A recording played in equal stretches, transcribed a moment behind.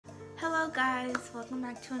Hello guys, welcome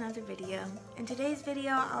back to another video. In today's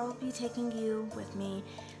video, I'll be taking you with me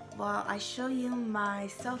while I show you my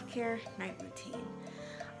self-care night routine.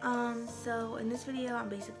 So in this video, I'm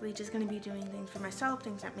basically just going to be doing things for myself,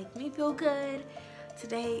 things that make me feel good.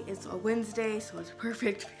 Today is a Wednesday, so it's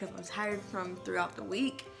perfect because I'm tired from throughout the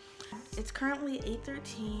week. It's currently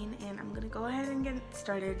 8:13 and I'm going to go ahead and get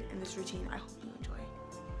started in this routine. I hope you enjoy.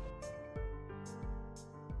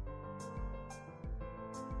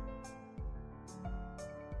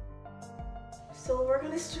 So we're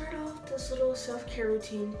gonna start off this little self-care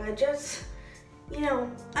routine by just,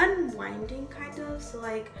 unwinding kind of. So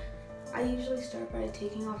like, I usually start by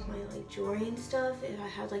taking off my jewelry and stuff. If I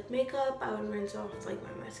had makeup, I would rinse off my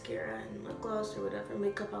mascara and lip gloss or whatever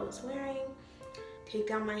makeup I was wearing. Take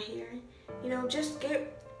down my hair, just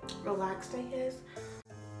get relaxed, I guess.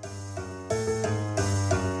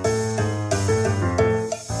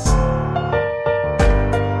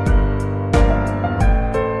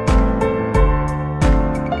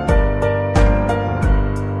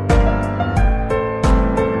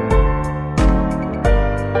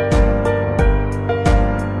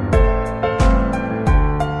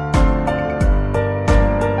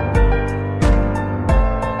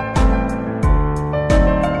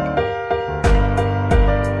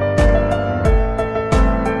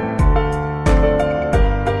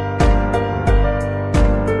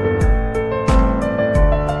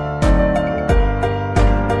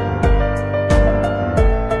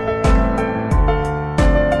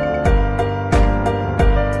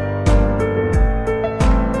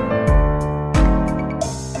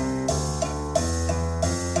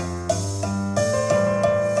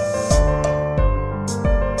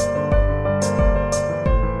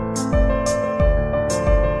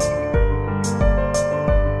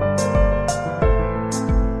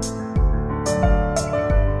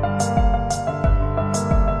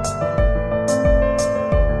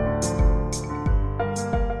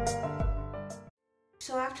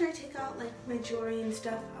 So after I take out my jewelry and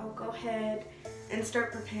stuff, I'll go ahead and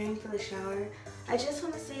start preparing for the shower. I just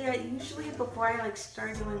want to say that usually before I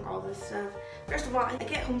start doing all this stuff, first of all, I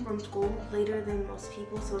get home from school later than most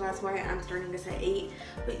people, so that's why I'm starting this at 8.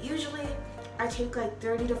 But usually I take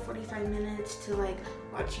 30 to 45 minutes to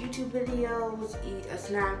watch YouTube videos, eat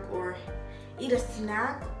a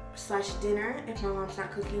snack slash dinner if my mom's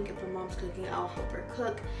not cooking. If my mom's cooking, I'll help her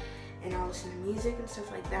cook. And I'll listen to music and stuff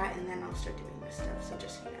like that, and then I'll start doing this stuff, so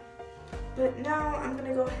just But now I'm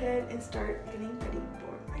gonna go ahead and start getting ready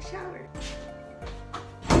for my shower.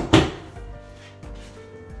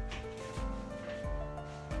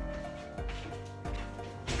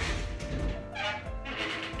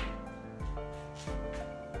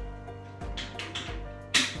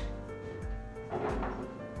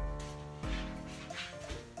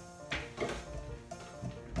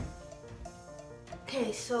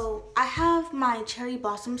 Okay, so I have my cherry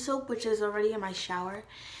blossom soap, which is already in my shower,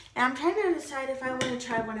 and I'm trying to decide if I want to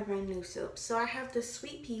try one of my new soaps. So I have this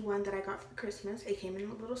sweet pea one that I got for Christmas. It came in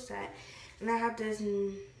a little set, and I have this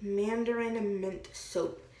mandarin mint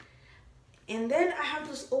soap, and then I have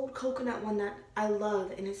this old coconut one that I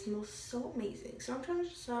love, and it smells so amazing. So I'm trying to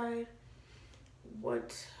decide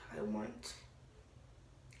what I want.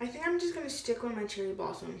 I think I'm just gonna stick with my cherry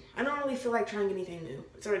blossom. I don't really feel like trying anything new.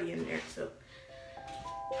 It's already in there, so.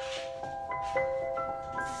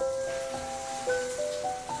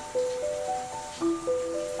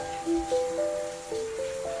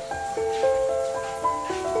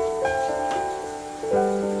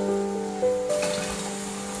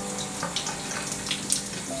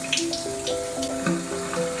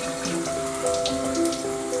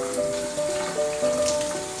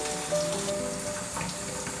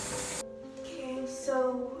 Okay,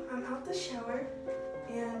 so I'm out the shower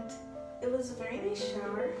and it was a very nice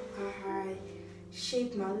shower. I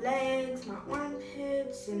shaved my legs, my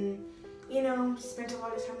armpits, and spent a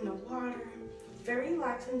lot of time in the water. Very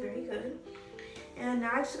relaxing, very good. And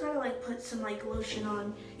now I just gotta put some lotion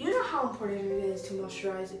on. You know how important it is to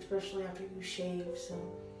moisturize, especially after you shave. So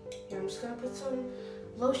yeah, I'm just gonna put some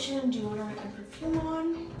lotion, deodorant, and perfume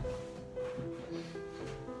on.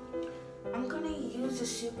 I'm gonna use the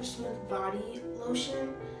Super Smooth Body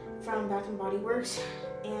Lotion from Bath & Body Works,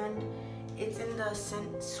 and it's in the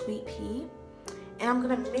scent Sweet Pea. And I'm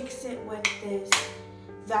gonna mix it with this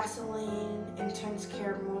Vaseline Intense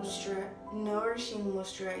Care Nourishing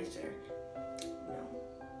Moisturizer.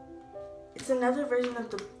 It's another version of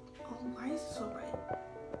the, why is it so bright?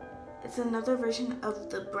 It's another version of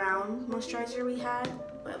the brown moisturizer we had,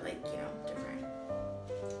 but different.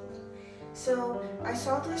 So I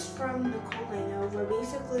saw this from Nicole Leno, where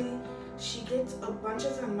basically she gets a bunch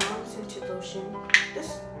of amounts into lotion.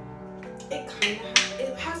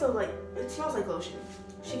 it has a like, it smells like lotion.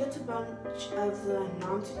 She gets a bunch of the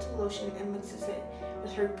non-scented lotion and mixes it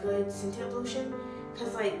with her good scented lotion.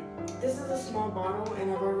 Cause like, this is a small bottle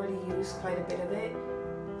and I've already used quite a bit of it.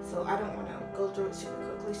 So I don't want to go through it super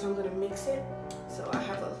quickly. So I'm gonna mix it. So I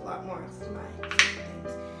have a lot more of my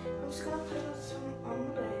things. I'm just gonna put some on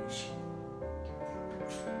my legs.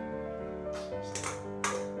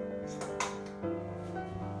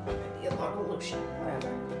 Maybe a lot of lotion, whatever.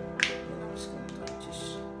 And I'm just gonna like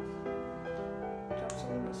just drop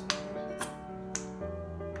some of this on here.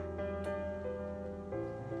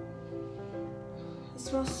 It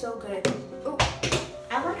smells so good. Oh,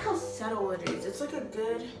 I like how subtle it is. It's like a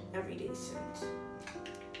good everyday scent.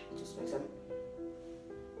 Just mix it.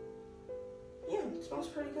 Yeah, it smells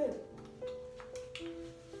pretty good.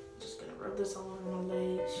 Just gonna rub this all over my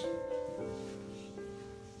legs.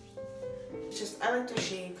 It's just, I like to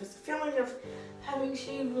shave because the feeling of having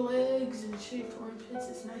shaved legs and shaved armpits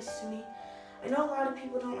is nice to me. I know a lot of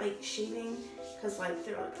people don't like shaving because like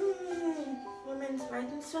they're like, women's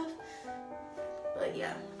rights and stuff. But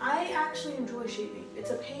yeah, I actually enjoy shaving.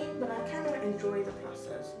 It's a pain, but I kind of enjoy the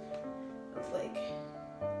process of like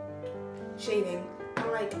shaving.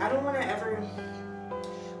 I'm like, I don't want to ever,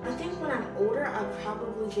 I think when I'm older, I'll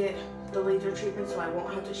probably get the laser treatment so I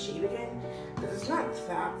won't have to shave again. Because it's not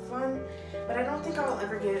that fun. But I don't think I'll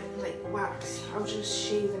ever get like wax. I'll just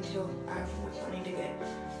shave until I have enough money to get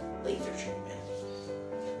laser treatment.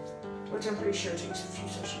 Which I'm pretty sure takes a few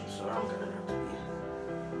sessions, so I'm gonna have to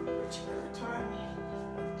be rich by that time.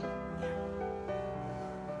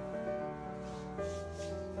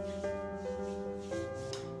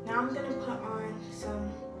 Now I'm gonna put on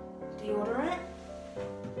some deodorant.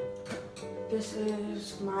 This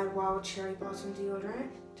is my Wild Cherry Blossom deodorant.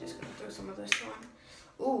 Just gonna throw some of this on.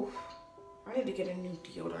 Ooh, I need to get a new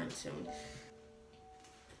deodorant soon.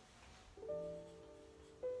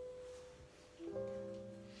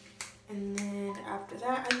 And then after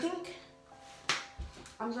that, I think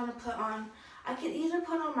I'm gonna put on, I could either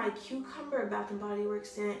put on my Cucumber Bath & Body Works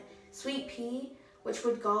scent, Sweet Pea, which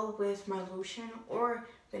would go with my lotion, or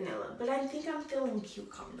vanilla. But I think I'm feeling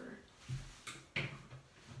cucumber.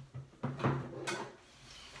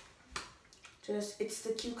 It's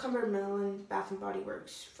the Cucumber Melon Bath & Body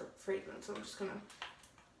Works for fragrance. So I'm just gonna,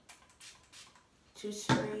 2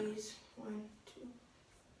 sprays, 1, 2.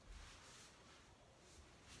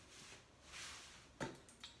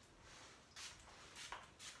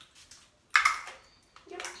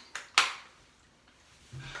 Yep.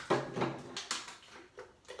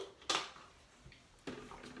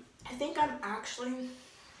 I think I'm actually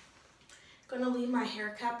gonna leave my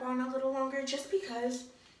hair cap on a little longer just because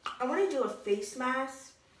I want to do a face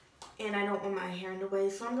mask and I don't want my hair in the way.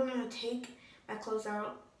 So I'm gonna take my clothes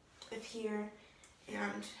out of here,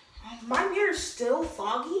 and my hair is still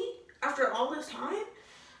foggy after all this time.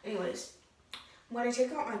 Anyways, I'm gonna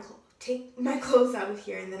take my clothes out of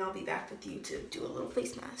here, and then I'll be back with you to do a little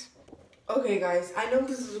face mask. Okay guys, I know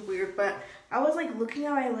this is weird, but I was like looking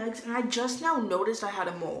at my legs and I just now noticed I had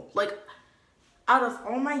a mole. Like, out of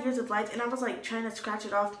all my years of life, and I was like trying to scratch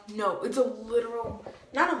it off. No, it's a literal,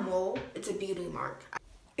 not a mole, it's a beauty mark.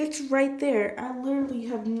 It's right there. I literally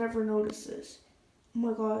have never noticed this. Oh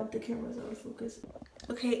my god, the camera's out of focus.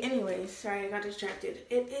 Okay, anyways, sorry I got distracted.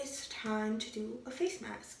 It is time to do a face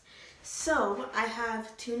mask. So, I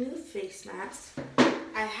have 2 new face masks.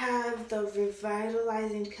 I have the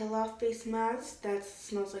Revitalizing Peel Off face mask that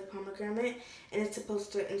smells like pomegranate, and it's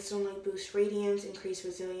supposed to instantly boost radiance, increase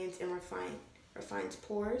resilience, and refines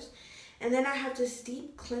pores. And then I have this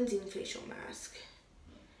deep cleansing facial mask.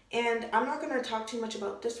 And I'm not going to talk too much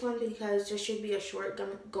about this one because there should be a short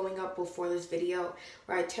going up before this video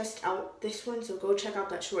where I test out this one. So go check out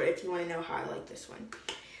that short if you want to know how I like this one.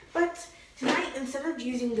 But tonight, instead of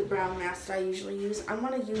using the brown mask that I usually use, I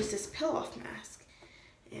want to use this peel off mask.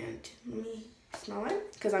 And let me smell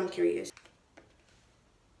it because I'm curious.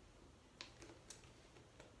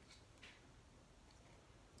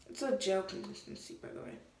 It's a gel consistency, by the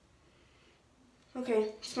way. Okay,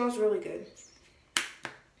 it smells really good.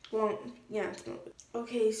 Well, yeah, it smells good.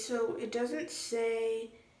 Okay, so it doesn't say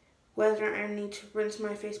whether I need to rinse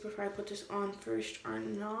my face before I put this on first or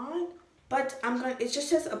not. But it just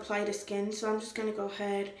says apply to skin, so I'm just gonna go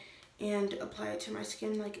ahead and apply it to my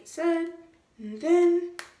skin like it said. And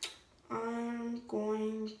then I'm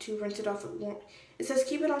going to rinse it off at warm. It says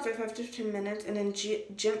keep it on for 5 to 10 minutes and then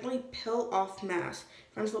gently peel off mask.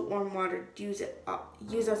 Rinse with warm water. Use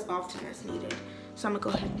as often as needed. So I'm gonna go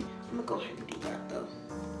ahead and do that though.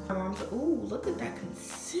 My mom's like, ooh, look at that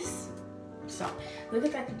consistency. So look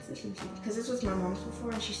at that consistency because this was my mom's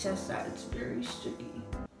before and she says that it's very sticky.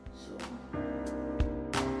 So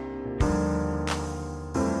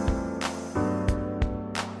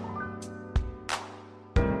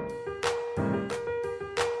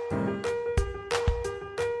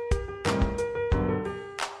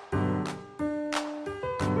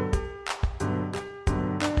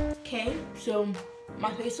So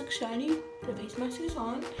my face looks shiny, the face mask is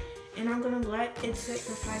on, and I'm gonna let it sit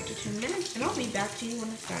for 5 to 10 minutes, and I'll be back to you when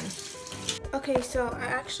it's done. Okay, so I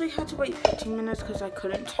actually had to wait 15 minutes because I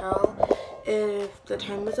couldn't tell if the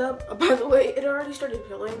time was up. By the way, it already started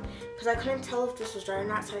peeling because I couldn't tell if this was dry or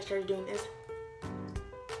not, so I started doing this.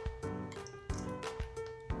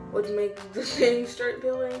 Would make the thing start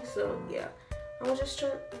peeling, so yeah. I'll just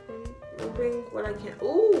start rubbing what I can.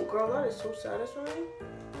 Ooh, girl, that is so satisfying.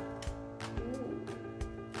 Ooh.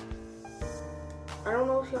 I don't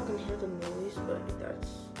know if y'all can hear the noise, but that's...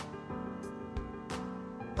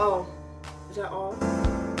 Oh, is that all?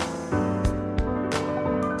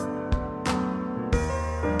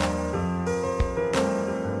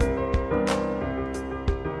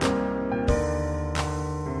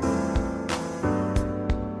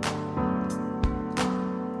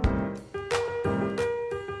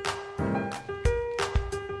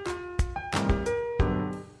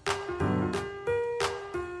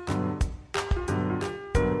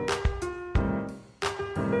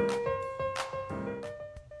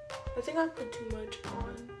 I think I put too much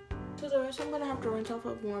on. So the rest I'm gonna have to rinse off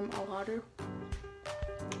with warm water.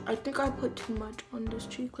 I think I put too much on this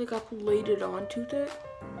cheek, like I laid it on too thick.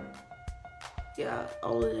 Yeah,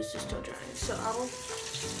 all of this is still drying, so I'll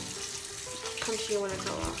come to you when it's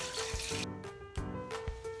all off.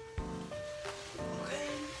 Okay.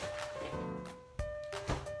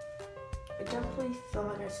 I definitely feel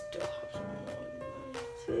like I still have some on my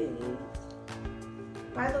face.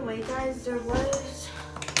 By the way, guys,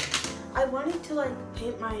 I wanted to like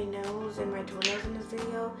paint my nose and my toenails in this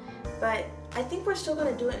video, but I think we're still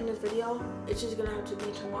gonna do it in this video. It's just gonna have to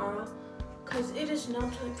be tomorrow because it is now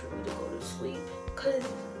time for me to go to sleep because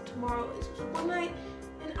tomorrow is one night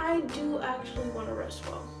and I do actually want to rest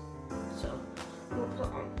well. So I'm gonna put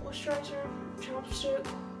on moisturizer, chapstick,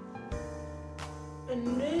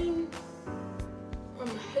 and then I'm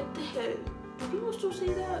gonna hit the head. Do people still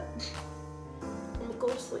say that? I'm gonna go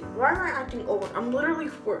to sleep. Why am I acting old? I'm literally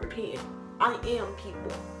 14. I am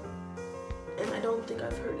people. And I don't think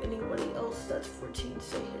I've heard anybody else that's 14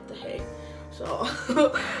 say hit the hay. So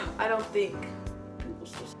I don't think people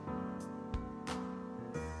still say.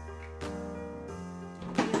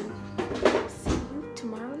 See you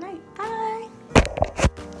tomorrow night. Bye.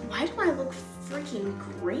 Why do I look freaking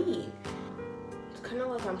green? It's kind of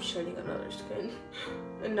like I'm shedding another skin.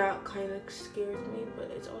 And that kind of scares me, but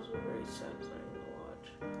it's also very satisfying.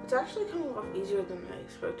 It's actually coming off easier than I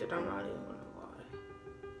expected, I'm not even gonna lie.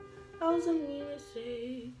 That was a mean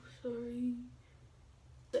mistake, sorry.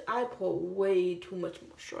 I put way too much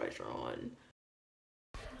moisturizer on.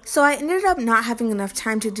 So I ended up not having enough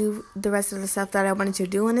time to do the rest of the stuff that I wanted to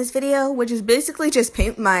do in this video, which is basically just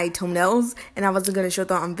paint my toenails, and I wasn't going to show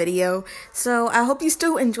that on video. So I hope you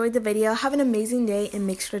still enjoyed the video. Have an amazing day, and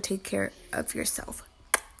make sure to take care of yourself.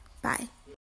 Bye.